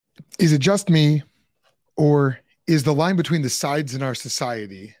Is it just me, or is the line between the sides in our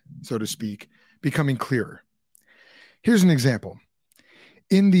society, so to speak, becoming clearer? Here's an example.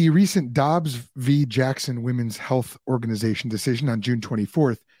 In the recent Dobbs v. Jackson Women's Health Organization decision on June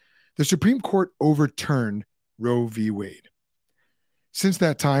 24th, the Supreme Court overturned Roe v. Wade. Since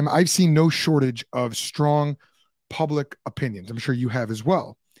that time, I've seen no shortage of strong public opinions. I'm sure you have as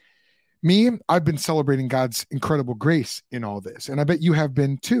well. Me, I've been celebrating God's incredible grace in all this, and I bet you have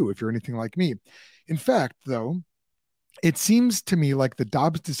been too, if you're anything like me. In fact, though, it seems to me like the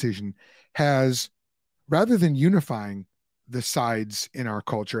Dobbs decision has, rather than unifying the sides in our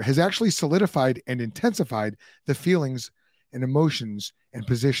culture, has actually solidified and intensified the feelings and emotions and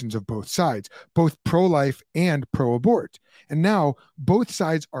positions of both sides, both pro-life and pro-abort. And now both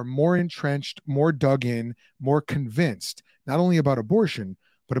sides are more entrenched, more dug in, more convinced, not only about abortion,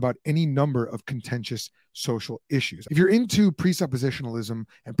 but about any number of contentious social issues. If you're into presuppositionalism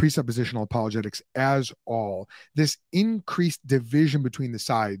and presuppositional apologetics as all, this increased division between the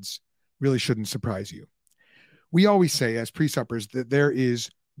sides really shouldn't surprise you. We always say as presuppers that there is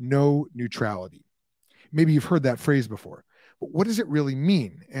no neutrality. Maybe you've heard that phrase before, but what does it really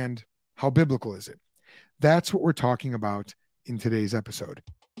mean and how biblical is it? That's what we're talking about in today's episode.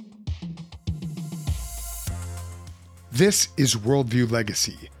 This is Worldview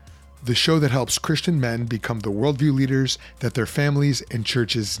Legacy, the show that helps Christian men become the worldview leaders that their families and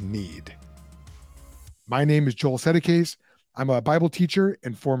churches need. My name is Joel Sedekes. I'm a Bible teacher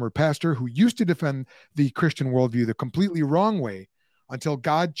and former pastor who used to defend the Christian worldview the completely wrong way until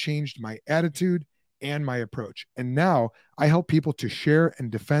God changed my attitude and my approach. And now I help people to share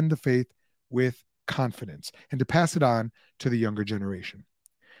and defend the faith with confidence and to pass it on to the younger generation.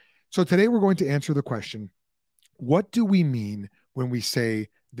 So today we're going to answer the question, what do we mean when we say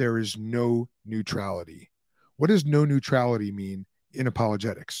there is no neutrality? What does no neutrality mean in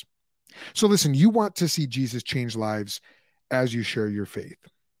apologetics? So listen, you want to see Jesus change lives as you share your faith.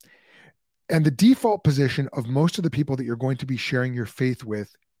 And the default position of most of the people that you're going to be sharing your faith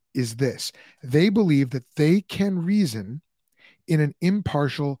with is this. They believe that they can reason in an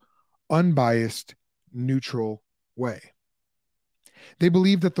impartial, unbiased, neutral way. They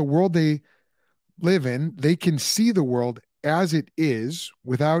believe that the world they live in, they can see the world as it is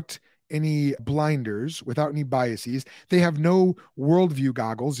without any blinders, without any biases. They have no worldview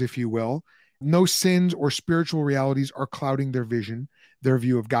goggles, if you will. No sins or spiritual realities are clouding their vision, their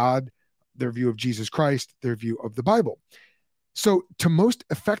view of God, their view of Jesus Christ, their view of the Bible. So to most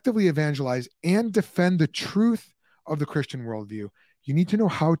effectively evangelize and defend the truth of the Christian worldview, you need to know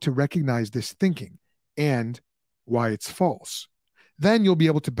how to recognize this thinking and why it's false. Then you'll be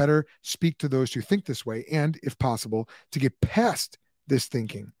able to better speak to those who think this way and, if possible, to get past this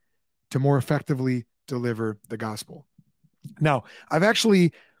thinking to more effectively deliver the gospel. Now, I've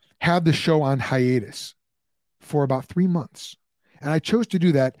actually had the show on hiatus for about 3 months. And I chose to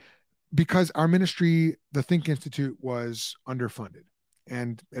do that because our ministry, the Think Institute, was underfunded,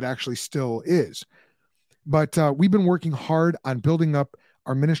 and it actually still is. But we've been working hard on building up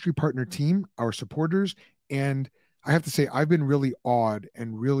our ministry partner team, our supporters, and I have to say, I've been really awed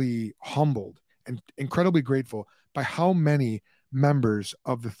and really humbled and incredibly grateful by how many members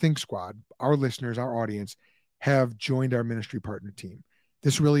of the Think Squad, our listeners, our audience, have joined our ministry partner team.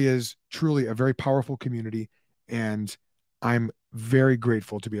 This really is truly a very powerful community, and I'm very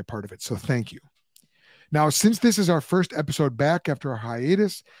grateful to be a part of it. So thank you. Now, since this is our first episode back after our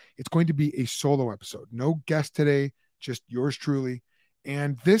hiatus, it's going to be a solo episode. No guest today, just yours truly.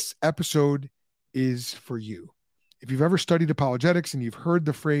 And this episode is for you. If you've ever studied apologetics and you've heard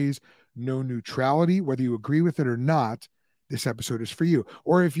the phrase no neutrality, whether you agree with it or not, this episode is for you.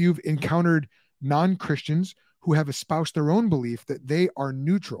 Or if you've encountered non-Christians who have espoused their own belief that they are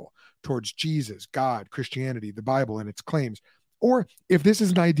neutral towards Jesus, God, Christianity, the Bible, and its claims. Or if this is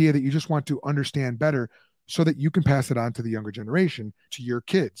an idea that you just want to understand better so that you can pass it on to the younger generation, to your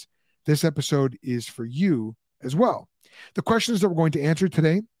kids, this episode is for you as well. The questions that we're going to answer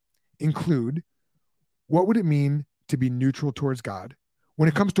today include, what would it mean to be neutral towards God? When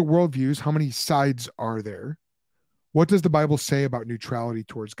it comes to worldviews, how many sides are there? What does the Bible say about neutrality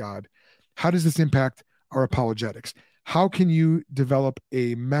towards God? How does this impact our apologetics? How can you develop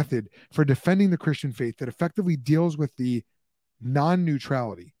a method for defending the Christian faith that effectively deals with the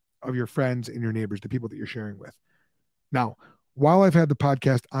non-neutrality of your friends and your neighbors, the people that you're sharing with? Now, while I've had the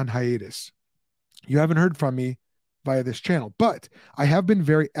podcast on hiatus, you haven't heard from me via this channel, but I have been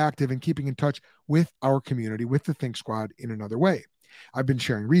very active in keeping in touch with our community, with the Think Squad in another way. I've been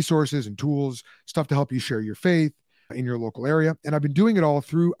sharing resources and tools, stuff to help you share your faith in your local area. And I've been doing it all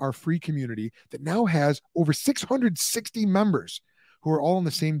through our free community that now has over 660 members who are all on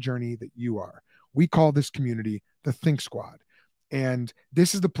the same journey that you are. We call this community the Think Squad. And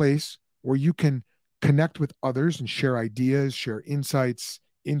this is the place where you can connect with others and share ideas, share insights,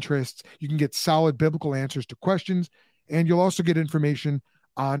 interests. You can get solid biblical answers to questions, and you'll also get information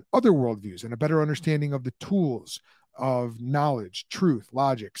on other worldviews and a better understanding of the tools of knowledge, truth,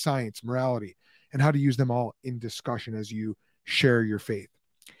 logic, science, morality, and how to use them all in discussion as you share your faith.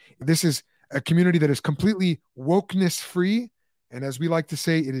 This is a community that is completely wokeness free. And as we like to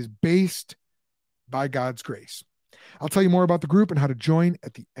say, it is based by God's grace. I'll tell you more about the group and how to join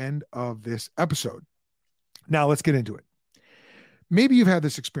at the end of this episode. Now let's get into it. Maybe you've had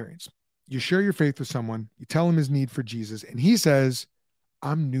this experience. You share your faith with someone, you tell him his need for Jesus, and he says,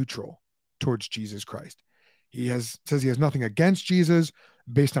 I'm neutral towards Jesus Christ. Says he has nothing against Jesus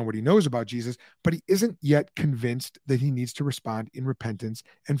based on what he knows about Jesus, but he isn't yet convinced that he needs to respond in repentance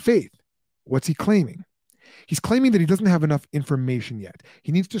and faith. What's he claiming? He's claiming that he doesn't have enough information yet.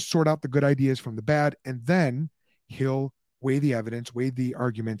 He needs to sort out the good ideas from the bad, and then he'll weigh the evidence, weigh the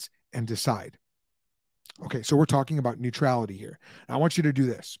arguments, and decide. Okay, so we're talking about neutrality here. Now, I want you to do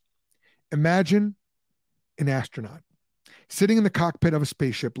this. Imagine an astronaut sitting in the cockpit of a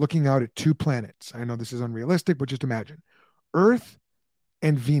spaceship looking out at two planets. I know this is unrealistic, but just imagine. Earth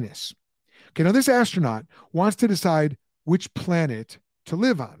and Venus. Okay, now this astronaut wants to decide which planet to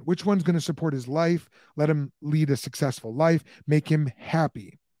live on, which one's going to support his life, let him lead a successful life, make him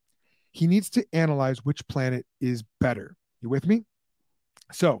happy. He needs to analyze which planet is better. You with me?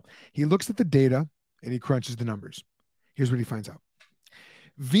 So he looks at the data and he crunches the numbers. Here's what he finds out.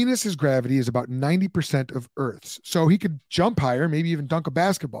 Venus's gravity is about 90% of Earth's. So he could jump higher, maybe even dunk a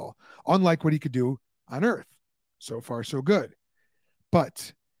basketball, unlike what he could do on Earth. So far, so good.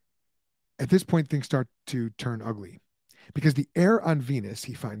 But at this point, things start to turn ugly because the air on Venus,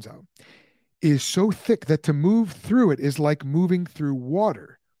 he finds out, is so thick that to move through it is like moving through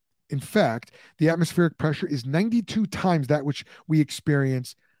water. In fact, the atmospheric pressure is 92 times that which we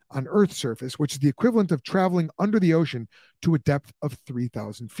experience on Earth's surface, which is the equivalent of traveling under the ocean to a depth of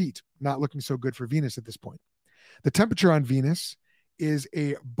 3,000 feet. Not looking so good for Venus at this point. The temperature on Venus is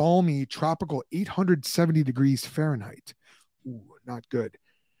a balmy tropical 870 degrees Fahrenheit. Ooh, not good.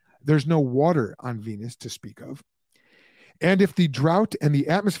 There's no water on Venus to speak of. And if the drought and the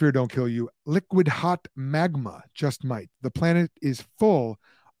atmosphere don't kill you, liquid hot magma just might. The planet is full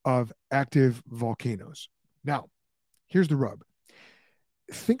of active volcanoes. Now, here's the rub.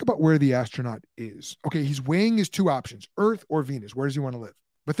 Think about where the astronaut is. Okay, he's weighing his two options, Earth or Venus. Where does he want to live?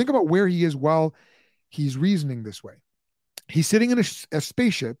 But think about where he is while he's reasoning this way. He's sitting in a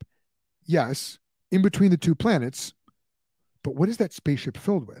spaceship, yes, in between the two planets. But what is that spaceship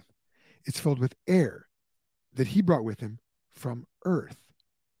filled with? It's filled with air that he brought with him from Earth.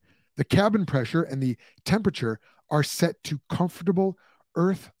 The cabin pressure and the temperature are set to comfortable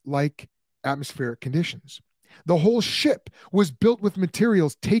Earth-like atmospheric conditions. The whole ship was built with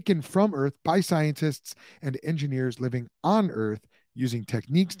materials taken from Earth by scientists and engineers living on Earth using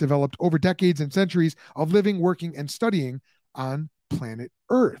techniques developed over decades and centuries of living, working, and studying on planet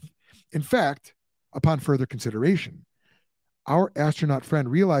Earth. In fact, upon further consideration, our astronaut friend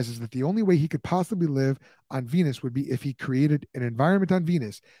realizes that the only way he could possibly live on Venus would be if he created an environment on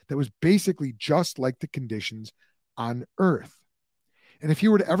Venus that was basically just like the conditions on Earth. And if he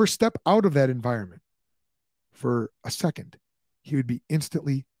were to ever step out of that environment for a second, he would be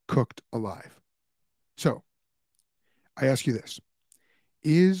instantly cooked alive. So I ask you this.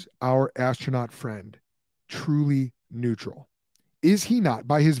 Is our astronaut friend truly neutral? Is he not,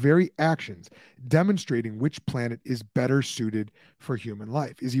 by his very actions, demonstrating which planet is better suited for human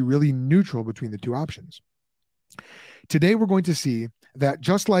life? Is he really neutral between the two options? Today, we're going to see that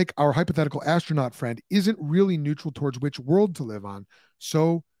just like our hypothetical astronaut friend isn't really neutral towards which world to live on,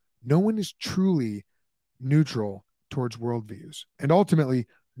 so no one is truly neutral towards worldviews. And ultimately,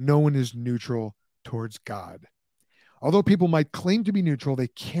 no one is neutral towards God. Although people might claim to be neutral, they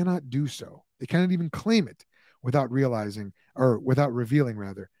cannot do so. They cannot even claim it without realizing, or without revealing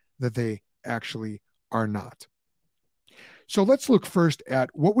rather, that they actually are not. So let's look first at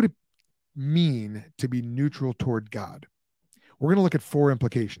what would it mean to be neutral toward God. We're going to look at four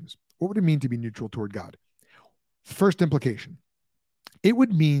implications. What would it mean to be neutral toward God? First implication, it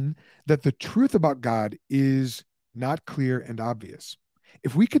would mean that the truth about God is not clear and obvious.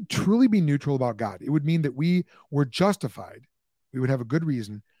 If we could truly be neutral about God, it would mean that we were justified. We would have a good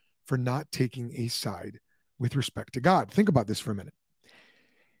reason for not taking a side with respect to God. Think about this for a minute.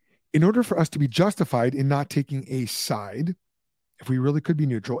 In order for us to be justified in not taking a side, if we really could be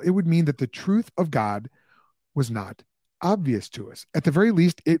neutral, it would mean that the truth of God was not obvious to us. At the very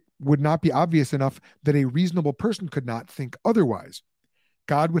least, it would not be obvious enough that a reasonable person could not think otherwise.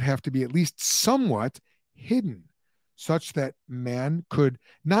 God would have to be at least somewhat hidden, such that man could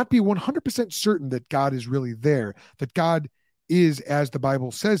not be 100% certain that God is really there, that God is, as the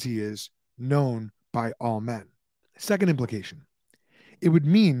Bible says he is, known by all men. Second implication, it would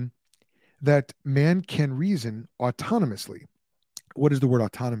mean that man can reason autonomously. What does the word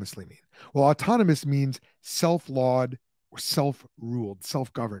autonomously mean? Well, autonomous means self-lawed or self-ruled,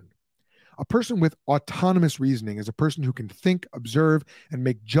 self-governed. A person with autonomous reasoning is a person who can think, observe, and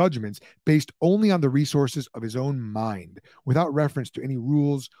make judgments based only on the resources of his own mind, without reference to any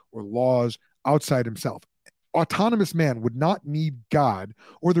rules or laws outside himself. Autonomous man would not need God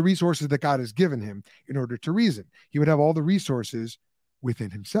or the resources that God has given him in order to reason. He would have all the resources within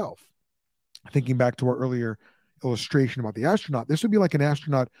himself. Thinking back to our earlier illustration about the astronaut, this would be like an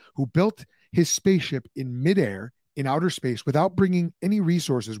astronaut who built his spaceship in midair in outer space without bringing any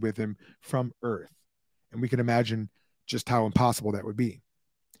resources with him from Earth. And we can imagine just how impossible that would be.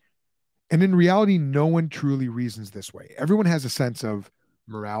 And in reality, no one truly reasons this way. Everyone has a sense of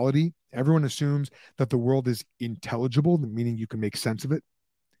morality. Everyone assumes that the world is intelligible, meaning you can make sense of it.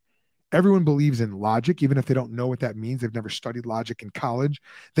 Everyone believes in logic, even if they don't know what that means. They've never studied logic in college.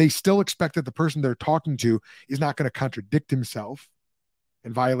 They still expect that the person they're talking to is not going to contradict himself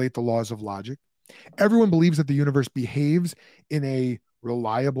and violate the laws of logic. Everyone believes that the universe behaves in a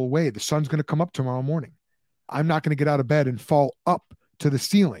reliable way. The sun's going to come up tomorrow morning. I'm not going to get out of bed and fall up to the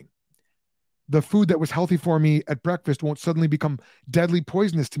ceiling. The food that was healthy for me at breakfast won't suddenly become deadly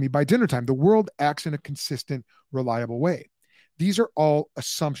poisonous to me by dinner time. The world acts in a consistent, reliable way. These are all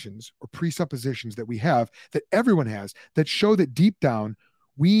assumptions or presuppositions that we have, that everyone has, that show that deep down,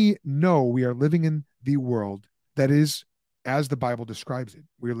 we know we are living in the world that is as the Bible describes it.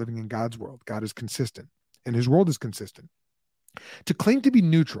 We are living in God's world. God is consistent, and his world is consistent. To claim to be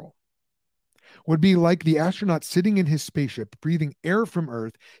neutral would be like the astronaut sitting in his spaceship, breathing air from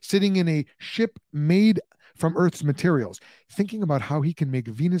Earth, sitting in a ship made from Earth's materials, thinking about how he can make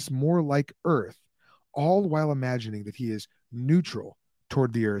Venus more like Earth, all while imagining that he is neutral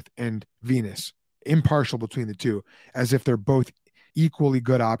toward the Earth and Venus, impartial between the two, as if they're both equally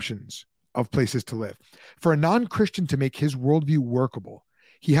good options of places to live. For a non-Christian to make his worldview workable,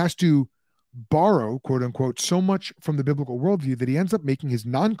 he has to borrow, quote unquote, so much from the biblical worldview that he ends up making his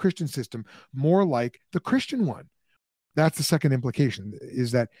non-Christian system more like the Christian one. That's the second implication,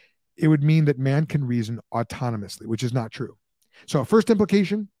 is that it would mean that man can reason autonomously, which is not true. So first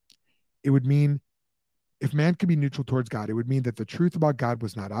implication, it would mean if man could be neutral towards God, it would mean that the truth about God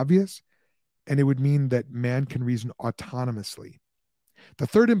was not obvious, and it would mean that man can reason autonomously. The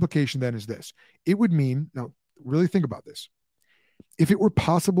third implication then is this. It would mean, now really think about this, if it were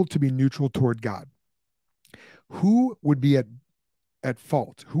possible to be neutral toward God, who would be at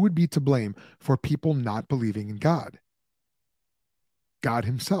fault? Who would be to blame for people not believing in God? God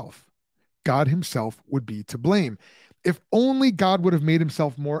himself. God himself would be to blame. If only God would have made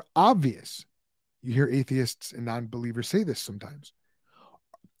himself more obvious. You hear atheists and non-believers say this sometimes.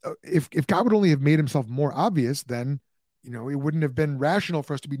 If God would only have made himself more obvious, then it wouldn't have been rational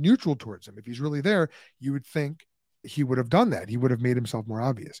for us to be neutral towards him. If he's really there, you would think he would have done that. He would have made himself more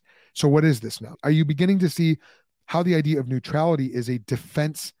obvious. So what is this now? Are you beginning to see how the idea of neutrality is a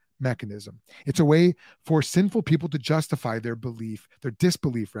defense mechanism? It's a way for sinful people to justify their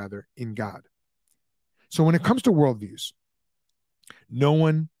disbelief rather, in God. So when it comes to worldviews, no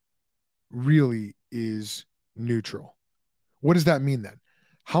one really is neutral. What does that mean then?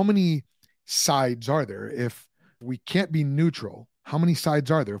 How many sides are there? If we can't be neutral, how many sides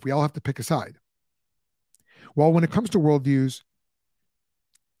are there if we all have to pick a side? Well, when it comes to worldviews,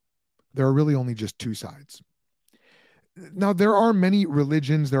 there are really only just two sides. Now, there are many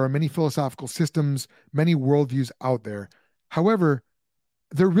religions, there are many philosophical systems, many worldviews out there. However,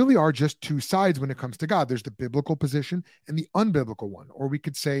 there really are just two sides when it comes to God. There's the biblical position and the unbiblical one. Or we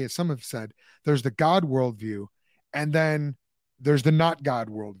could say, as some have said, there's the God worldview, and then there's the not God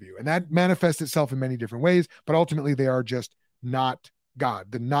worldview. And that manifests itself in many different ways, but ultimately they are just not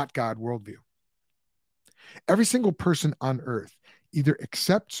God, the not God worldview. Every single person on earth either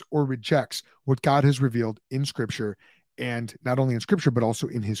accepts or rejects what God has revealed in Scripture, and not only in Scripture, but also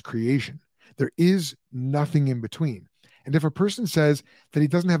in his creation. There is nothing in between. And if a person says that he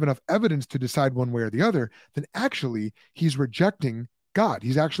doesn't have enough evidence to decide one way or the other, then actually he's rejecting God.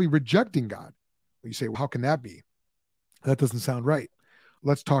 He's actually rejecting God. Well, you say, well, how can that be? That doesn't sound right.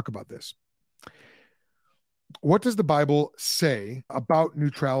 Let's talk about this. What does the Bible say about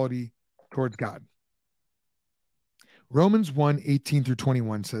neutrality towards God? Romans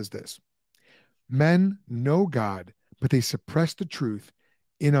 1:18-21 says this: men know God, but they suppress the truth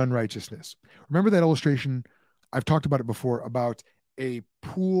in unrighteousness. Remember that illustration? I've talked about it before, about a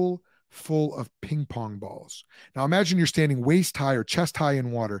pool full of ping pong balls. Now imagine you're standing waist high or chest high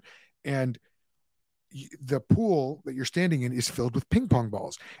in water, and the pool that you're standing in is filled with ping pong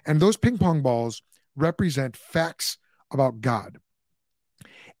balls. And those ping pong balls represent facts about God.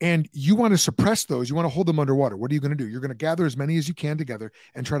 And you want to suppress those. You want to hold them underwater. What are you going to do? You're going to gather as many as you can together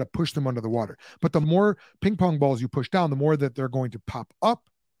and try to push them under the water. But the more ping pong balls you push down, the more that they're going to pop up,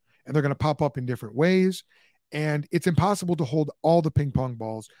 and they're going to pop up in different ways. And it's impossible to hold all the ping pong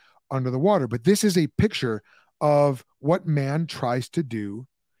balls under the water. But this is a picture of what man tries to do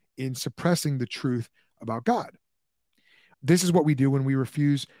in suppressing the truth about God. This is what we do when we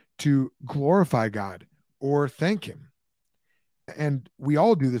refuse to glorify God or thank him. And we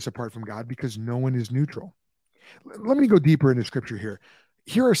all do this apart from God because no one is neutral. Let me go deeper into scripture here.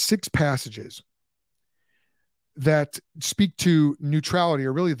 Here are 6 passages that speak to neutrality,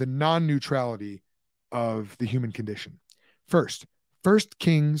 or really the non-neutrality of the human condition. First, 1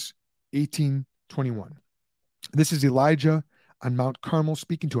 Kings 18:21. This is Elijah on Mount Carmel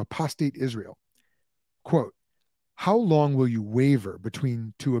speaking to apostate Israel. Quote, "How long will you waver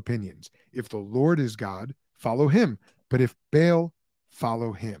between 2 opinions? If the Lord is God, follow him. But if Baal,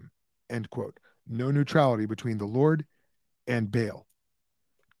 follow him." End quote. No neutrality between the Lord and Baal.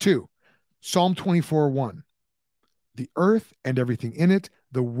 2, Psalm 24:1. "The earth and everything in it,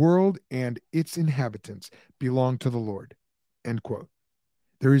 the world and its inhabitants belong to the Lord." End quote.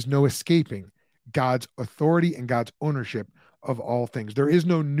 There is no escaping God's authority and God's ownership of all things. There is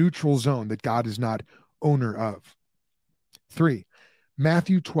no neutral zone that God is not owner of. 3,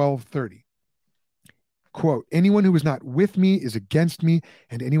 Matthew 12:30. Quote, "Anyone who is not with me is against me,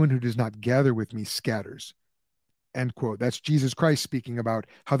 and anyone who does not gather with me scatters." End quote. That's Jesus Christ speaking about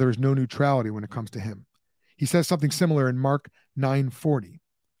how there is no neutrality when it comes to him. He says something similar in Mark 9:40,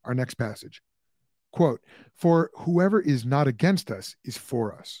 our next passage. Quote, "For whoever is not against us is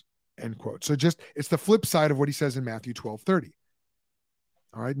for us." End quote. So it's the flip side of what he says in Matthew 12:30.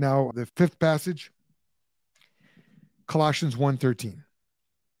 All right, now the 5th passage, Colossians 1:13.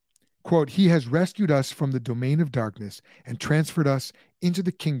 Quote, "He has rescued us from the domain of darkness and transferred us into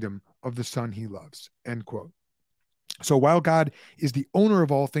the kingdom of the Son he loves." End quote. So while God is the owner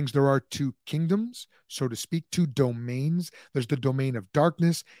of all things, there are 2 kingdoms, so to speak, 2 domains. There's the domain of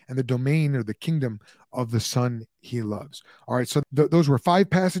darkness and the domain or the kingdom of the Son he loves. All right, so those were 5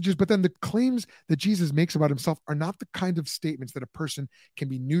 passages, but then the claims that Jesus makes about himself are not the kind of statements that a person can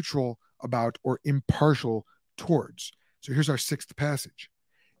be neutral about or impartial towards. So here's our 6th passage.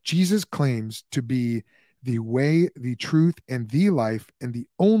 Jesus claims to be the way, the truth, and the life, and the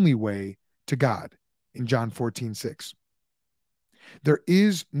only way to God in John 14:6. There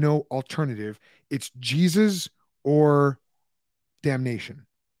is no alternative. It's Jesus or damnation,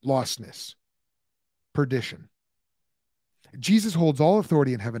 lostness, perdition. Jesus holds all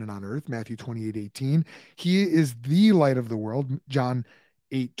authority in heaven and on earth, Matthew 28:18. He is the light of the world, John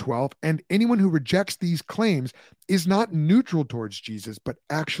 8:12. And anyone who rejects these claims is not neutral towards Jesus, but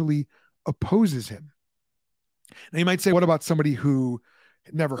actually opposes him. Now you might say, what about somebody who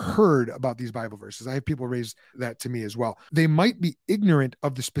never heard about these Bible verses? I have people raise that to me as well. They might be ignorant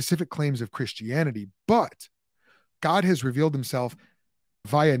of the specific claims of Christianity, but God has revealed himself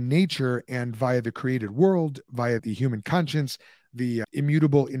via nature and via the created world, via the human conscience, the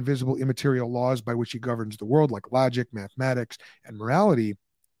immutable, invisible, immaterial laws by which he governs the world, like logic, mathematics, and morality.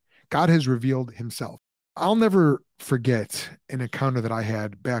 God has revealed himself. I'll never forget an encounter that I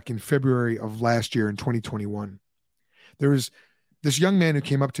had back in February of last year in 2021. There was this young man who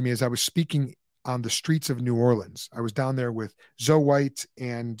came up to me as I was speaking on the streets of New Orleans. I was down there with Zoe White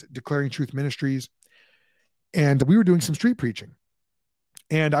and Declaring Truth Ministries, and we were doing some street preaching.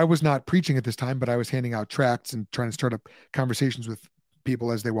 And I was not preaching at this time, but I was handing out tracts and trying to start up conversations with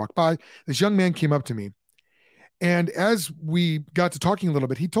people as they walked by. This young man came up to me, and as we got to talking a little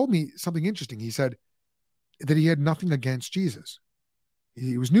bit, he told me something interesting. He said that he had nothing against Jesus.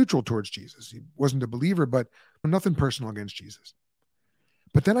 He was neutral towards Jesus. He wasn't a believer, but nothing personal against Jesus.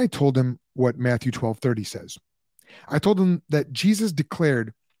 But then I told him what Matthew 12:30 says. I told him that Jesus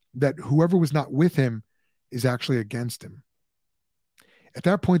declared that whoever was not with him is actually against him. At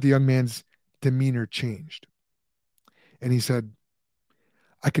that point, the young man's demeanor changed. And he said,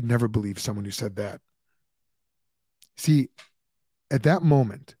 "I could never believe someone who said that." See, at that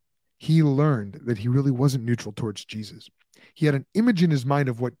moment, he learned that he really wasn't neutral towards Jesus. He had an image in his mind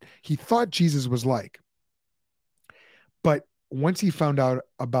of what he thought Jesus was like. But once he found out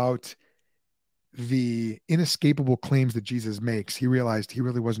about the inescapable claims that Jesus makes, he realized he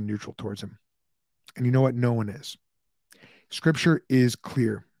really wasn't neutral towards him. And you know what? No one is. Scripture is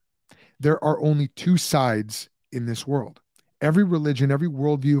clear. There are only 2 sides in this world. Every religion, every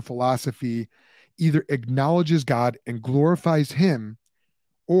worldview, philosophy either acknowledges God and glorifies him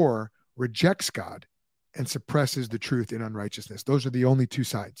or rejects God and suppresses the truth in unrighteousness. Those are the only two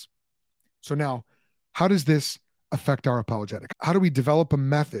sides. So now, how does this affect our apologetic? How do we develop a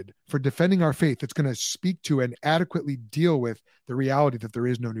method for defending our faith that's going to speak to and adequately deal with the reality that there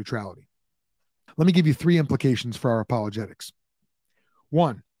is no neutrality? Let me give you 3 implications for our apologetics.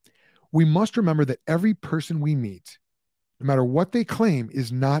 1, we must remember that every person we meet, no matter what they claim,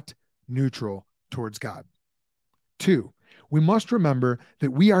 is not neutral towards God. 2, we must remember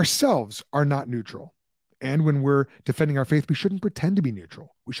that we ourselves are not neutral. And when we're defending our faith, we shouldn't pretend to be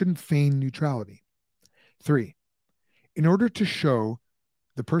neutral. We shouldn't feign neutrality. 3, in order to show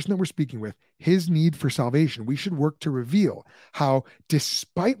the person that we're speaking with his need for salvation, we should work to reveal how,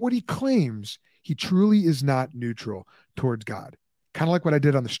 despite what he claims, he truly is not neutral towards God. Kind of like what I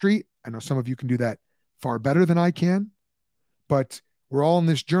did on the street. I know some of you can do that far better than I can, but we're all on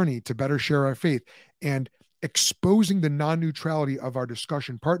this journey to better share our faith, and exposing the non-neutrality of our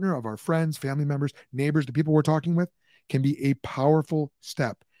discussion partner, of our friends, family members, neighbors, the people we're talking with, can be a powerful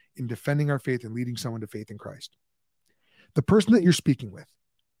step in defending our faith and leading someone to faith in Christ. The person that you're speaking with,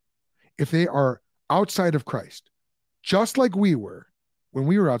 if they are outside of Christ, just like we were when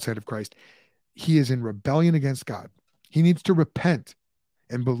we were outside of Christ, he is in rebellion against God. He needs to repent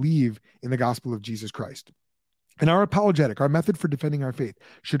and believe in the gospel of Jesus Christ. And our apologetic, our method for defending our faith,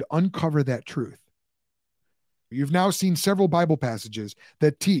 should uncover that truth. You've now seen several Bible passages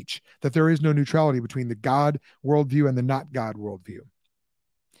that teach that there is no neutrality between the God worldview and the not God worldview.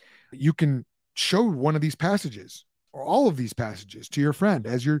 You can show one of these passages or all of these passages to your friend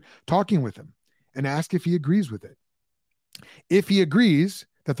as you're talking with him and ask if he agrees with it. If he agrees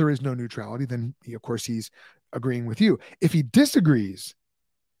that there is no neutrality, then of course he's agreeing with you. If he disagrees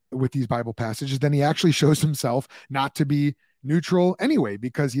with these Bible passages, then he actually shows himself not to be neutral anyway,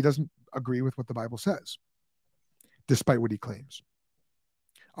 because he doesn't agree with what the Bible says, despite what he claims.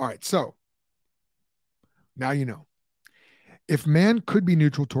 All right, so now you know. If man could be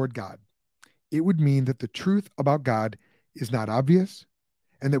neutral toward God, it would mean that the truth about God is not obvious,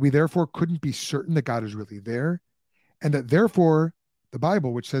 and that we therefore couldn't be certain that God is really there, and that therefore the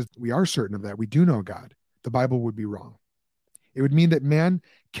Bible, which says we are certain of that, we do know God, the Bible would be wrong. It would mean that man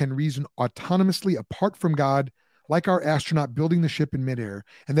can reason autonomously apart from God, like our astronaut building the ship in midair,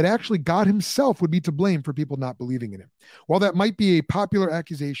 and that actually God himself would be to blame for people not believing in him. While that might be a popular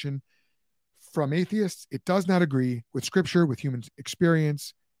accusation from atheists, it does not agree with Scripture, with human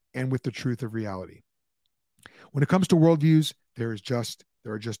experience, and with the truth of reality. When it comes to worldviews, there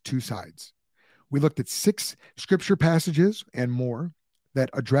are just 2 sides. We looked at 6 Scripture passages and more that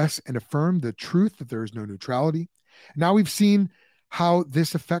address and affirm the truth that there is no neutrality. Now we've seen how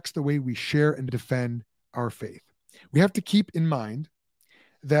this affects the way we share and defend our faith. We have to keep in mind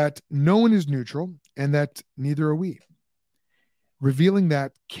that no one is neutral and that neither are we. Revealing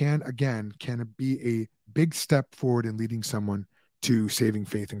that can be a big step forward in leading someone to saving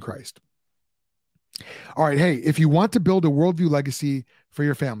faith in Christ. All right, hey, if you want to build a worldview legacy for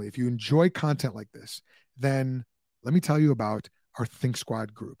your family, if you enjoy content like this, then let me tell you about our Think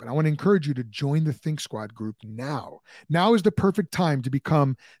Squad group. And I want to encourage you to join the Think Squad group now. Now is the perfect time to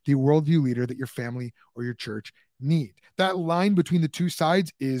become the worldview leader that your family or your church need. That line between the 2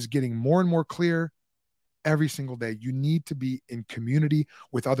 sides is getting more and more clear every single day. You need to be in community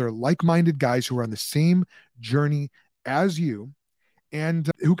with other like-minded guys who are on the same journey as you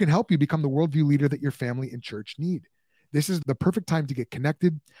and who can help you become the worldview leader that your family and church need. This is the perfect time to get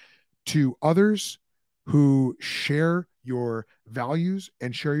connected to others who share your values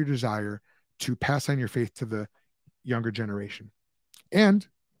and share your desire to pass on your faith to the younger generation. And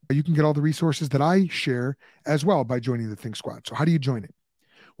you can get all the resources that I share as well by joining the Think Squad. So how do you join it?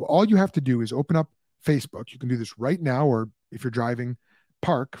 Well, all you have to do is open up Facebook. You can do this right now, or if you're driving,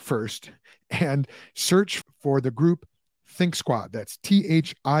 park first and search for the group Think Squad. That's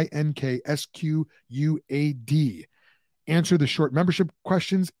ThinkSquad. Answer the short membership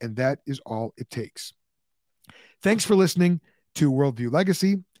questions, and that is all it takes. Thanks for listening to Worldview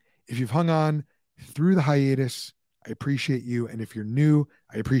Legacy. If you've hung on through the hiatus, I appreciate you. And if you're new,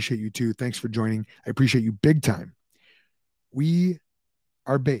 I appreciate you too. Thanks for joining. I appreciate you big time. We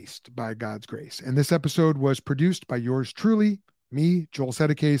are based by God's grace. And this episode was produced by yours truly, me, Joel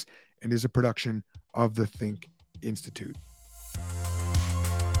Settecase, and is a production of the Think Institute.